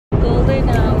golden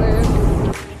hour.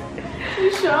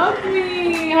 You shocked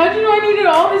me. How did you know I needed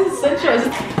all this essentials?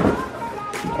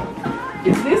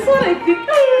 Is this what I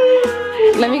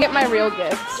think? Let me get my real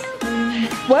gift.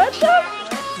 What the?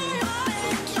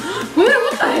 Wait,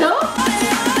 what the hell?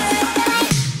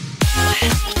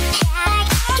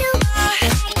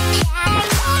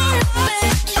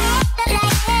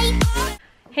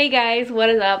 Hey guys, what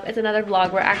is up? It's another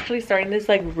vlog. We're actually starting this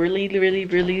like really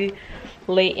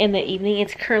late in the evening.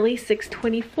 It's currently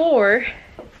 6:24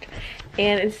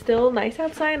 and it's still nice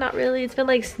outside. Not really. It's been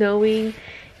like snowing,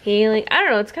 hailing. I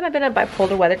don't know. It's kind of been a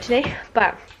bipolar weather today,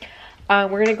 but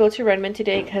we're gonna go to Redmond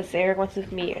today because Eric wants to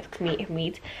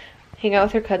meet, hang out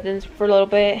with her cousins for a little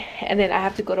bit, and then I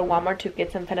have to go to Walmart to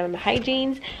get some feminine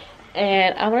hygienes.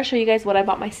 And I want to show you guys what I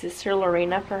bought my sister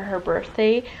Lorena for her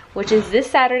birthday, which is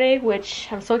this Saturday, which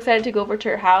I'm so excited to go over to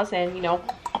her house and, you know,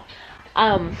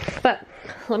 but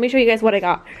let me show you guys what I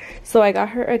got. So I got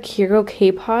her a Kurieg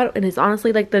K-pot, and it's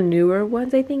honestly like the newer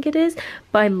ones, I think it is,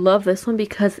 but I love this one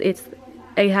because it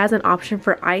has an option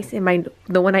for ice, and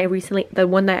the one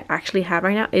that I actually have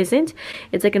right now isn't.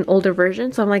 It's like an older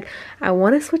version, so I'm like, I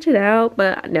want to switch it out,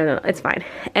 but no, it's fine.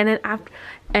 And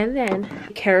then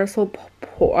carousel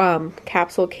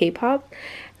capsule K-pop,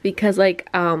 because like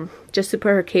just to put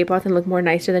her K-pops and look more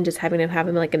nicer than just having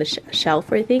them like in a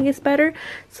shelf, I think is better.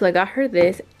 So I got her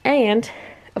this, and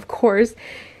of course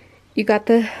you got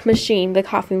the machine, the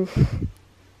coffee.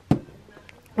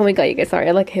 Oh my god, you guys, sorry,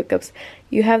 I like hiccups.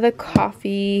 You have the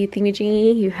coffee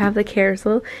thingy, you have the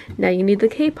carousel, now you need the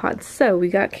K-pods. So we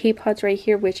got K-pods right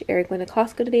here, which Eric went to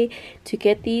Costco today to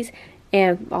get these,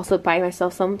 and also buy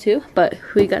myself some too. But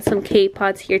we got some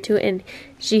K-pods here too, and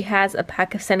she has a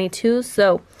pack of 72,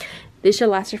 so this should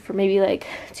last her for maybe like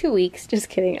 2 weeks. Just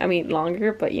kidding, I mean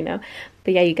longer, but you know.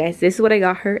 But yeah, you guys, this is what I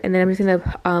got her. And then I'm just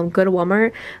gonna go to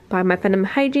Walmart, buy my feminine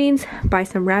hygienes, buy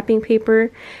some wrapping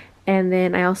paper, and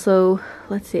then I also,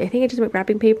 let's see, I think I just went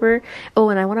wrapping paper. Oh,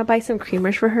 and I want to buy some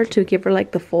creamers for her to give her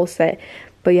like the full set.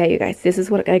 But yeah, you guys, this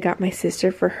is what I got my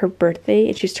sister for her birthday,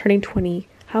 and she's turning 20.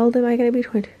 How old am I gonna be?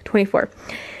 24.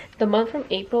 The month from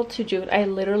April to June, I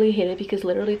literally hate it because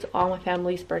literally it's all my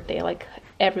family's birthday, like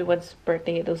everyone's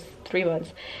birthday, those 3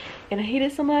 months, and I hate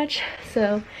it so much.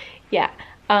 So yeah,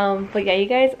 but yeah, you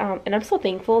guys, and I'm so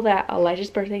thankful that Elijah's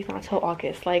birthday is not till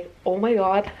August. Like, oh my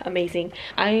god, amazing.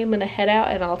 I am gonna head out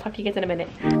and I'll talk to you guys in a minute.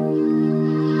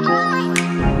 Ooh,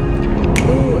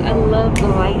 I love the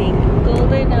lighting.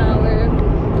 Golden hour.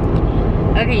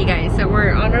 Okay, you guys, so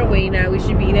we're on our way now. We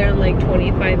should be there in like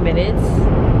 25 minutes.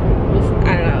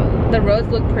 I don't know. The roads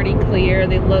look pretty clear.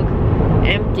 They look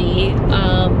empty.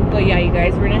 But yeah, you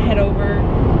guys, we're gonna head over,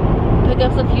 pick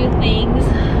up a few things.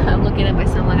 I'm looking at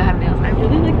myself like I have nails. I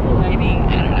really like the lighting.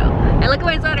 I don't know. I look at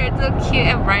my sweater. It's so cute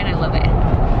and bright. I love it.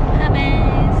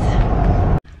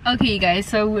 Hummus. Okay, you guys,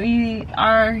 so we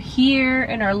are here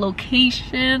in our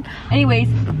location. Anyways,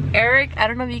 Eric, I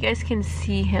don't know if you guys can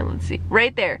see him. Let's see.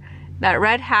 Right there. That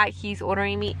red hat, he's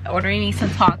ordering me some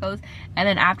tacos, and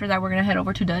then after that we're gonna head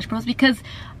over to Dutch Bros, because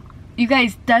you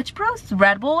guys, Dutch Bros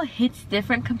Red Bull hits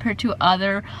different compared to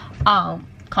other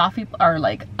coffee or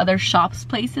like other shops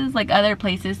places, like other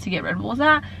places to get Red Bulls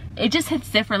at. It just hits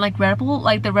different. Like Red Bull,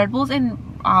 like the Red Bulls in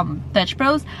Dutch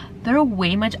Bros, they're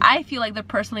way much, I feel like they're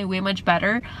personally way much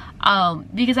better,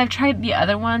 because I've tried the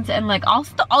other ones, and like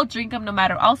I'll drink them no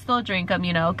matter, I'll still drink them,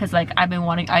 you know, because like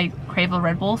I crave a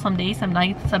Red Bull some days, some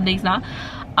nights, some days not.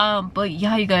 But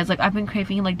yeah, you guys, like I've been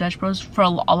craving like Dutch Bros for a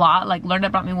lot. Like Lorena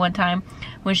brought me one time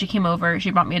when she came over,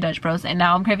 she brought me a Dutch Bros, and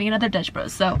now I'm craving another Dutch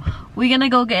Bros. So we're gonna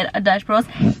go get a Dutch Bros,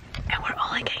 and we're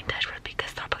only getting Dutch Bros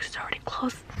because Starbucks is already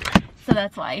closed. So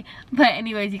that's why. But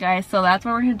anyways, you guys, so that's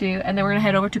what we're gonna do, and then we're gonna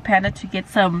head over to Panda to get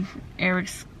some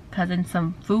Eric's cousin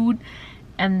some food,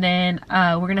 and then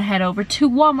we're gonna head over to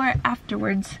Walmart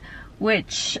afterwards,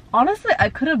 which honestly I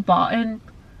could have bought and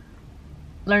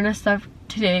learned stuff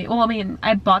today. Well, I mean,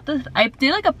 I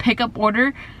did like a pickup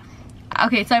order.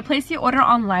 Okay, so I placed the order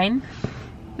online.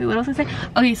 Wait, what else did I say?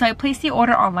 Okay, so I placed the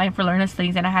order online for Learna's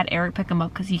things, and I had Eric pick them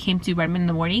up because he came to Redmond in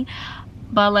the morning.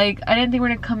 But like, I didn't think we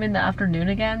were gonna come in the afternoon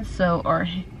again, so, or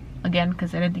again,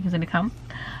 because I didn't think he was gonna come.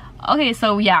 Okay,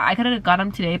 so yeah, I could have got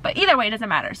him today, but either way, it doesn't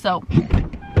matter. So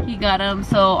he got him,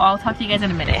 so I'll talk to you guys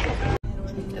in a minute.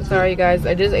 Sorry guys,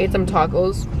 I just ate some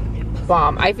tacos.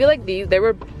 Bomb. I feel like they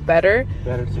were better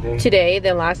today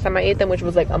than last time I ate them, which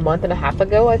was like a month and a half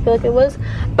ago, I feel like it was.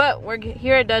 But we're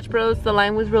here at Dutch Bros. The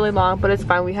line was really long, but it's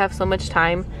fine, we have so much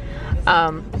time.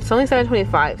 It's only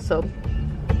 7:25, so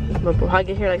we'll probably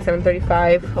get here like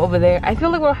 7:35 over there. I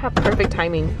feel like we'll have perfect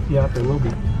timing. Yeah, it will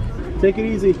be. Take it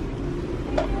easy.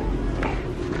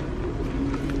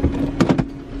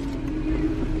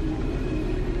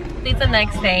 It's the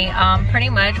next day. Pretty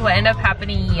much what ended up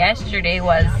happening yesterday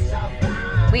was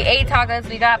we ate tacos,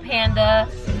 we got Panda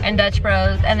and Dutch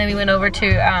Bros, and then we went over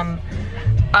to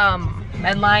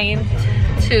Medline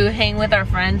to hang with our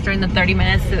friends during the 30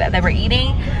 minutes that they were eating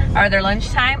or their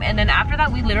lunchtime. And then after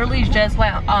that we literally just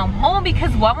went home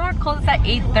because Walmart closes at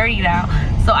 8:30 now.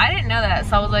 So I didn't know that,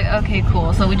 so I was like, okay,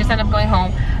 cool. So we just ended up going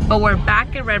home, but we're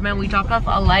back in Redmond. We dropped off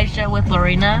Elijah with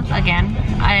Lorena again,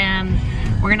 and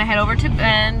we're gonna head over to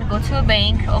Bend, go to a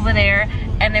bank over there,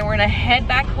 and then we're gonna head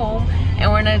back home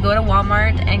and we're gonna go to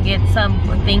Walmart and get some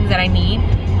things that I need,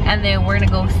 and then we're gonna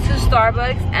go to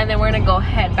Starbucks, and then we're gonna go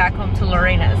head back home to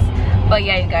Lorena's. But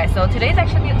yeah, you guys, so today's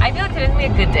actually, I feel like today's gonna be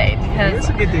a good day because It's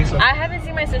a good day, so. I haven't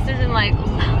seen my sisters in like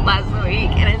last week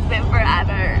and it's been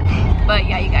forever. But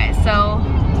yeah, you guys, so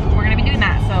we're gonna be doing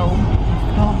that, so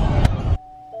let's go.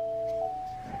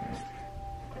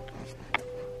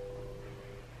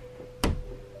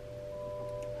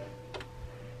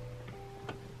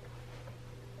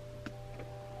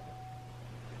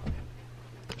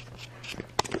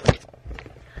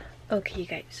 Okay, you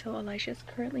guys, so Elijah's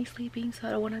currently sleeping, so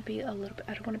I don't want to be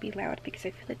loud because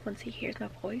I feel like once he hears my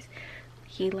voice,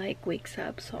 he like wakes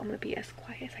up. So I'm gonna be as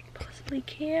quiet as I possibly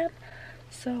can.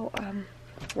 So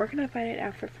we're gonna find an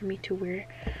outfit for me to wear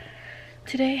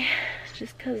today,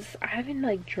 just because I haven't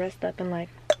like dressed up in like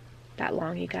that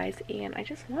long, you guys, and I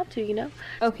just want to, you know.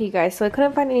 Okay, you guys, so I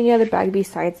couldn't find any other bag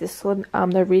besides this one.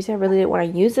 The reason I really didn't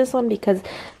want to use this one because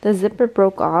the zipper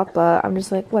broke off, but I'm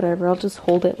just like, whatever, I'll just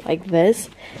hold it like this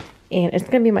and it's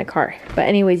gonna be my car. But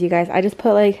anyways, you guys, I just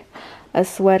put like a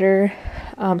sweater,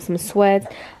 some sweats,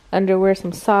 underwear,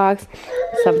 some socks,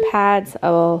 some pads,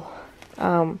 a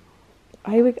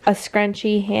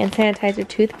scrunchie, hand sanitizer,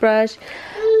 toothbrush,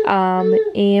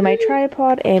 and my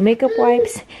tripod and makeup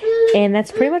wipes, and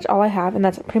that's pretty much all I have, and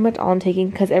that's pretty much all I'm taking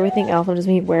because everything else I'm just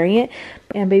me wearing it.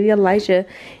 And baby Elijah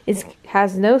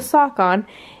has no sock on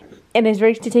and is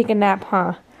ready to take a nap,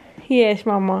 huh? Yes,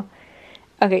 mama.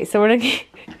 Okay, so we're gonna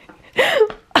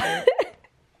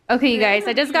okay, you guys,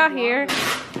 I just got here.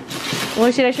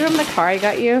 Well, should I show them the car I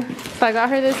got you? So I got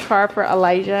her this car for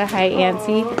Elijah. Hi,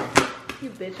 Auntie. You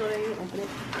bitch, why don't you open it?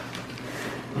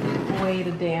 Wait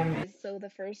a damn minute. So the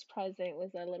first present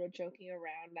was a little joking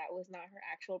around. That was not her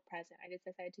actual present. I just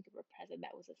decided to give her a present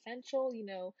that was essential, you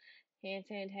know, hand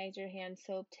sanitizer, hand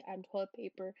soap, toilet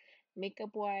paper,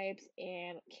 makeup wipes,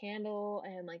 and candle,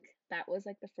 and like that was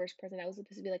like the first present. That was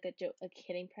supposed to be like a joke, a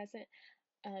kidding present.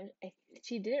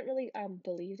 She didn't really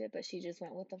believe it, but she just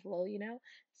went with the flow, you know.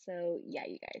 So yeah,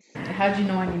 you guys. How'd you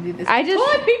know I needed this? I just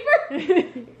toilet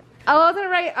paper. I wasn't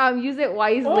right. Use it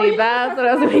wisely. That's what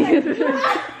I was gonna use.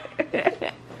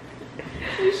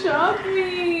 You shocked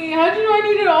me. How'd you know I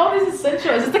needed all this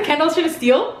essential? Is this the candle she should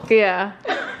steal? Yeah.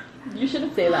 You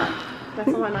shouldn't say that.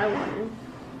 That's the one I wanted.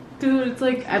 Dude, it's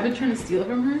like I've been trying to steal it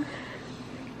from her.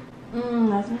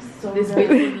 That smells so good. This bitch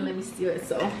wouldn't let me steal it,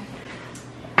 so.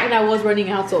 And I was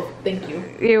running out, so thank you.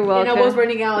 You're welcome. And I was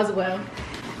running out as well.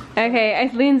 Okay,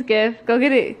 Eileen's gift. Go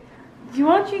get it. You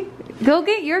want you? Go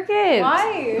get your gift.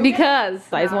 Why? Because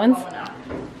size ones.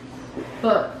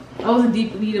 But I was in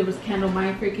deep need of this candle.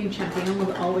 My freaking champagne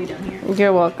was all the way down here.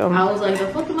 You're welcome. I was like, the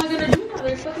fuck am I gonna do now?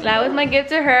 That was my gift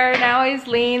to her. Now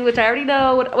Eileen, which I already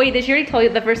know. Wait, did she already tell you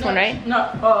the first one, right?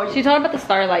 No. Oh, She told me about the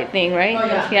starlight thing, right? Oh,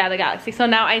 yeah. Yeah, the galaxy. So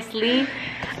now Eileen.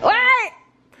 What?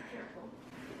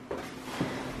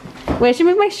 Wait, I should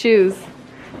move my shoes.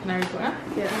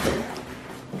 Yeah.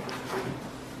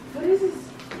 What is this?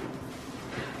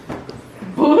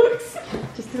 Books?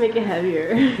 Just to make it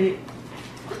heavier.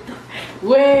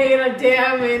 Wait a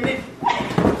damn minute.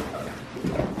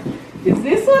 Is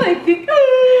this what I think?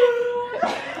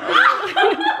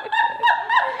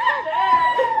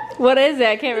 What is it?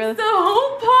 I can't really. It's the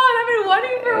home pod. I've been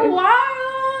wanting for a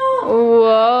while.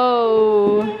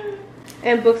 Whoa.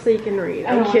 And books that you can read.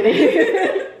 I'm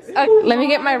kidding. Let me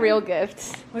get my real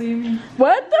gift. What do you mean?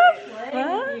 What the fuck? Bro,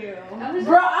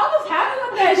 I was happy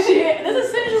with that shit. That's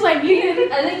essentials I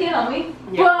needed. I think you help me.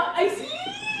 Yeah. But I see.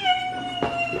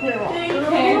 Thank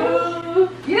you.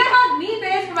 You didn't hug me,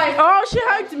 bitch, for my. Oh, she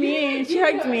hugged me. She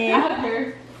hugged me. I hugged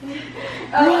her.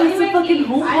 Oh, it's a fucking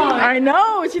home pod. I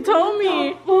know. She told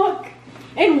me. Fuck.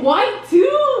 And white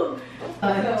too.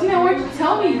 Tina, why'd you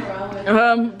tell me?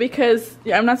 Because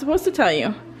I'm not supposed to tell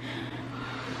you.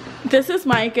 This is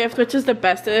my gift, which is the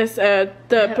bestest. The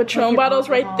Patron bottle's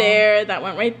right there. That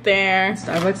one right there.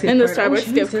 Starbucks and the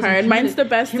Starbucks gift card. Mine's the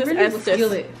bestest.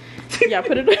 Steal it. Yeah,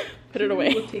 put it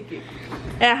away. We'll take it.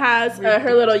 It has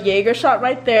her little Jaeger shot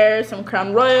right there. Some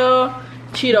Crown Royal,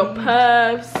 Cheeto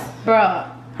Puffs, Bruh.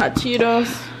 hot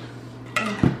Cheetos.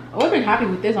 I would've been happy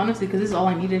with this, honestly, because this is all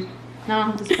I needed. Now I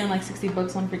don't have to spend like 60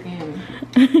 bucks on freaking.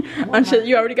 On shit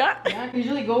you already got? Yeah, I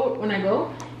usually go when I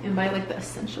go and buy like the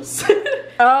essentials.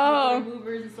 Oh.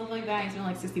 Movers and stuff like that. I spend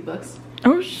like 60 bucks.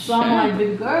 Oh shit. So I'm like,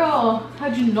 big girl,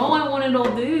 how'd you know I wanted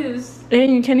all this?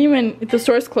 And you can't even, the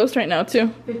store's closed right now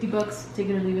too. 50 bucks, take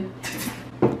it or leave it.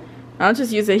 I'll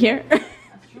just use it here. That's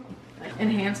true.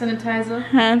 And hand sanitizer.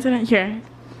 Hand sanitizer, here.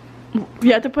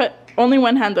 You have to put only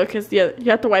one hand though, because you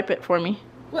have to wipe it for me.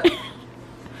 What?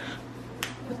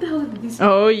 What the hell is these?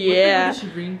 Oh yeah. What the hell did she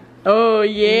bring? Oh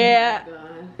yeah. Oh my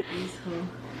god. These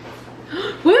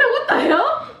hoes. Wait, what the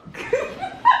hell?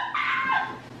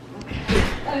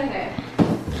 Okay.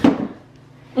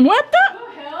 What the?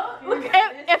 Hell? Look,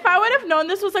 if I would have known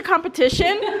this was a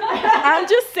competition, I'm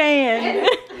just saying.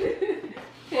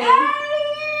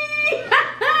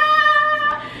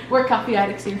 We're coffee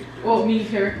addicts here. Oh, me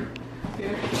here.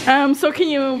 So are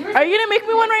you gonna make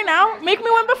me one right now? Make me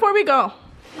one before we go.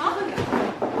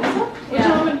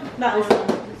 Yeah. Not this one.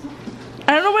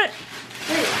 I don't know what.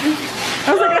 I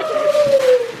was like,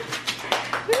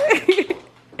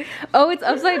 Oh, it's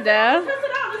upside down. Test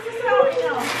it out. Let's test it out right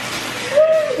now.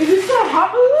 Is this so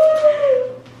hot?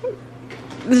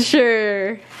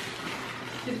 Sure.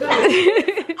 Oh,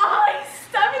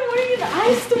 stop it. What are you the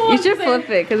iced one? You should flip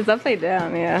it because it's upside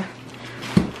down, yeah.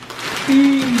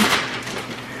 We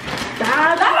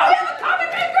have a coffee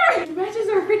maker! She matches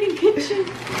our freaking kitchen.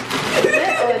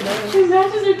 She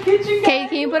matches her kitchen. Okay,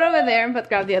 can you put it over there and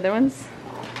grab the other ones?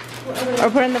 Or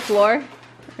put it on the floor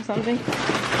or something?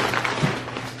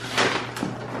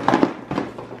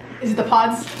 Is it the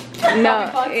pods? No,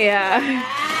 Pods? yeah.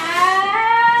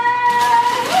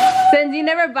 Since you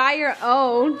never buy your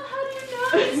own. How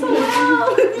do you know so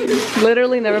well?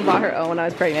 Literally never bought her own when I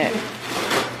was pregnant.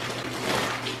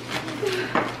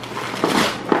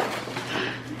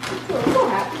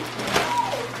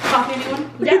 Coffee, anyone?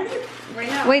 Yeah. Right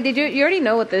now. Wait, you already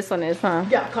know what this one is, huh?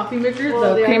 Yeah, coffee maker.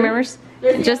 The cream members?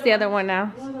 Just the other one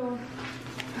now.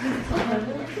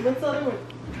 What's the other one?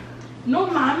 No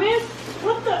mames.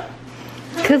 What the?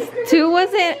 Because 2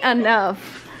 wasn't enough.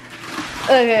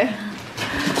 Okay.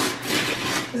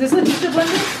 Is this a juicer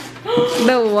blender?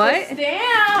 The what?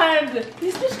 Stand!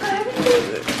 This bitch got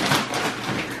everything.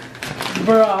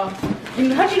 Bruh.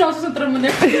 How'd you know I was supposed to throw them in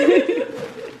there?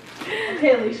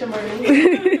 Okay, Alicia Martin.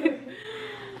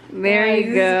 There you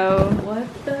go. What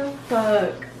the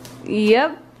fuck?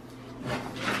 Yep.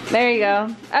 There you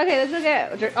go. Okay, let's look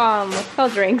at what's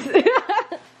called drinks.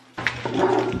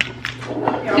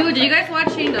 Dude, did you guys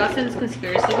watch Shane Dawson's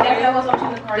conspiracy theory? I was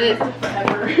watching the Kardashians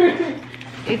forever.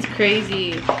 It's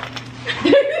crazy.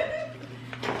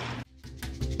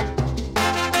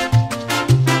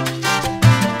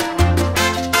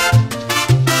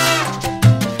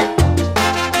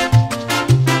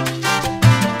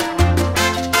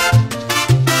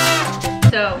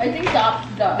 So I think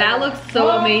that looks so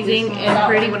amazing and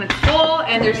pretty when it's full,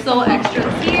 and there's still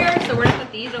extras here. So we're gonna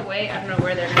put these away. I don't know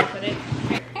where they're gonna put it.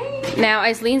 Now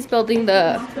Icelin's building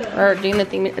doing the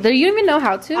thing. Do you even know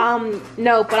how to?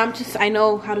 No, but I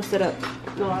know how to set up.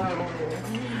 No, I don't know.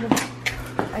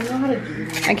 I know how to do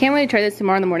this. I can't wait to try this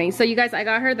tomorrow in the morning. So you guys, I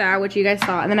got her that, which you guys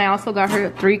saw, and then I also got her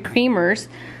 3 creamers,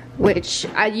 which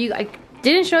I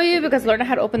didn't show you because Lorena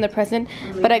had opened the present,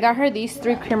 but I got her these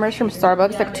 3 creamers from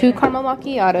Starbucks, like 2 caramel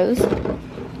macchiatos,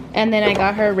 and then I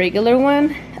got her a regular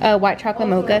one, white chocolate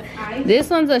mocha. This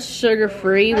one's a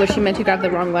sugar-free, which she meant to grab the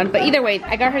wrong one, but either way,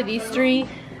 I got her these 3.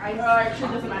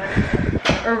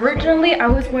 Originally, I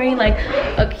was wearing like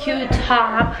a cute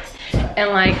top and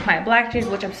like my black jeans,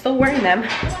 which I'm still wearing them,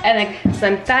 and like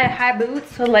some thigh-high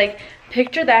boots. So like,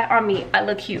 picture that on me. I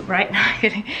look cute, right? Not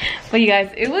kidding. But you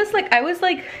guys, it was like,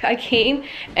 I came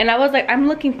and I was like, I'm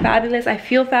looking fabulous. I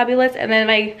feel fabulous. And then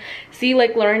I see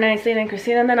like Lorena, and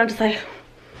Christina, and then I'm just like,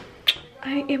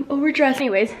 I am overdressed.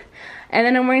 Anyways, and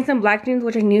then I'm wearing some black jeans,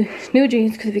 which are new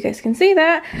jeans, because if you guys can see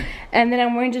that. And then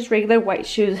I'm wearing just regular white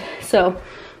shoes. So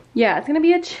yeah, it's gonna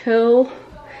be a chill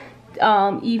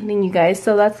evening, you guys.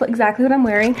 So that's exactly what I'm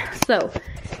wearing. So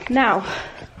now,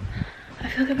 I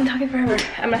feel like I've been talking forever.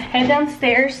 I'm gonna head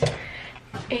downstairs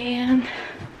and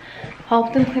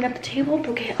help them clean up the table.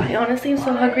 Okay, I honestly am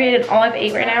so hungry, and all I've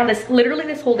ate right now, literally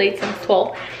this whole day since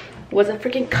 12, was a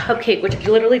freaking cupcake, which I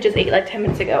literally just ate like 10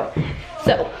 minutes ago.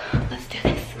 So let's do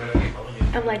this.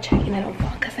 I'm like checking I don't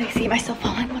fall because I see myself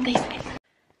falling one day.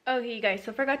 Okay, you guys,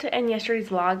 so I forgot to end yesterday's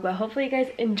vlog, but hopefully you guys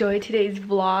enjoyed today's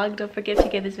vlog. Don't forget to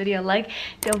give this video a like.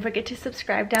 Don't forget to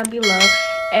subscribe down below,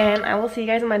 and I will see you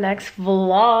guys in my next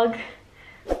vlog.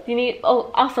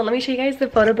 Also, let me show you guys the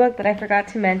photo book that I forgot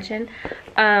to mention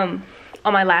on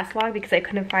my last vlog because I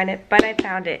couldn't find it, but I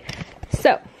found it.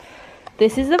 So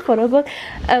this is the photo book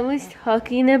I was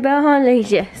talking about,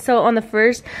 Elijah. So on the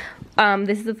first,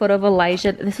 this is the photo of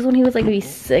Elijah. This is when he was like maybe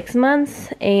 6 months,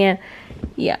 and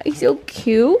yeah, he's so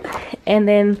cute. And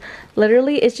then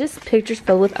literally it's just pictures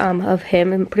filled with of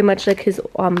him, and pretty much like his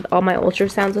all my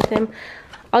ultrasounds with him.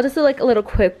 I'll just do like a little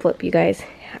quick flip, you guys.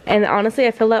 And honestly,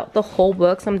 I filled out the whole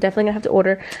book, so I'm definitely gonna have to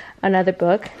order another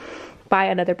book, buy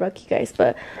another book, you guys.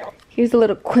 But here's a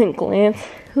little quick glance.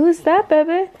 Who is that,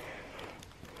 baby?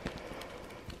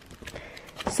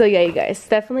 So yeah, you guys,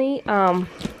 definitely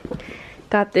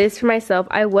got this for myself.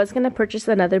 I was gonna purchase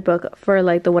another book for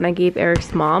like the one I gave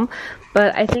Eric's mom,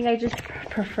 but I think I just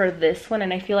prefer this one,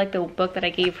 and I feel like the book that I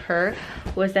gave her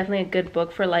was definitely a good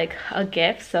book for like a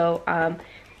gift. So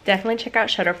definitely check out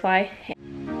Shutterfly.